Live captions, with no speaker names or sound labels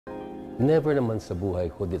Never naman sa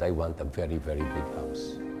buhay ko did I want a very, very big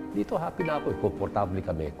house. Dito happy na ako, komportable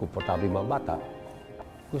kami, komportable mga bata.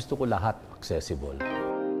 Gusto ko lahat accessible.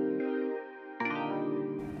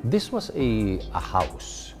 This was a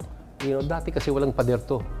house. You know, dati kasi walang pader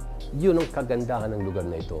to. Yun ang kagandahan ng lugar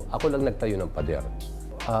na ito. Ako lang nagtayo ng pader.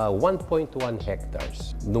 1.1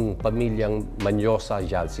 hectares nung pamilyang Manyosa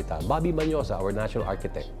Jalsita. Bobby Manyosa, our national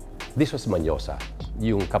architect. This was Manyosa,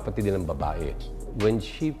 yung kapatid ng babae. When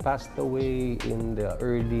she passed away in the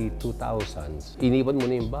early 2000s, iniwan mo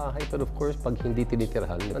na yung bahay, pero of course, pag hindi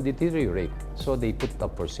tinitirahan, deteriorate. So they put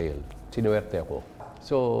up for sale. Sinuwerte ako.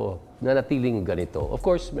 So, nanatiling ganito. Of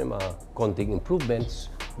course, may mga konting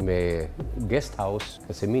improvements, may guest house.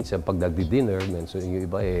 Kasi minsan, pag nagdi-dinner, so yung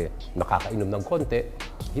iba nakakainom ng konti,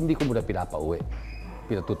 hindi ko muna pinapauwi.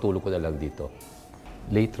 Pinatutulog ko na lang dito.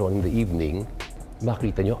 Later on in the evening,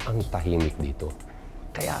 makita nyo ang tahimik dito.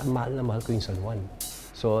 Kaya mahal na mahal ko yung San Juan.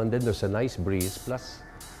 So, and then there's a nice breeze, plus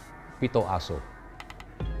 7 aso.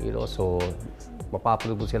 You know, so,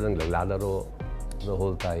 mapapanood po sila ng lalaro the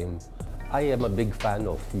whole time. I am a big fan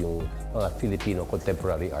of yung Filipino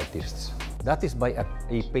contemporary artists. That is by a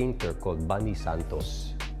painter called Bunny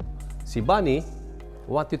Santos. Si Bunny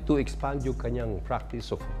wanted to expand yung kanyang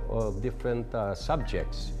practice of different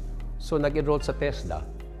subjects. So, nag-enroll sa TESDA.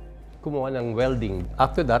 Kumuha ng welding.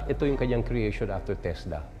 After that, ito yung kanyang creation after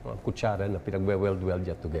TESDA. Kutsara na pinag-weld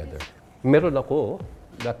niya together. Meron ako,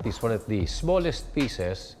 that is one of the smallest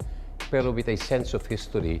pieces, pero with a sense of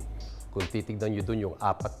history. Kung titignan nyo dun yung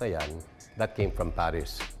 4 na yan, that came from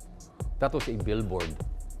Paris. That was a billboard.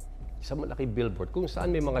 Isang malaki billboard. Kung saan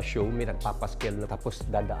may mga show, may nagpapaskel na tapos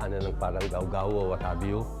dadaanan ng parang gaw-gaw o what have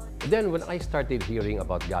you. Then, when I started hearing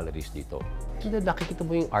about galleries dito, then nakikita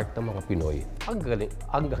mo yung art ng mga Pinoy. Ang galing,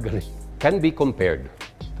 ang gagaling. Can be compared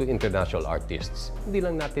to international artists. Hindi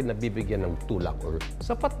lang natin nabibigyan ng tulak or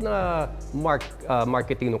sapat na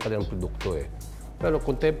marketing ng kanilang produkto eh. Pero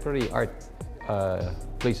contemporary art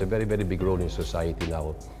plays a very, very big role in society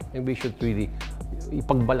now. And we should really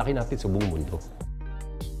ipagbalaki natin sa buong mundo.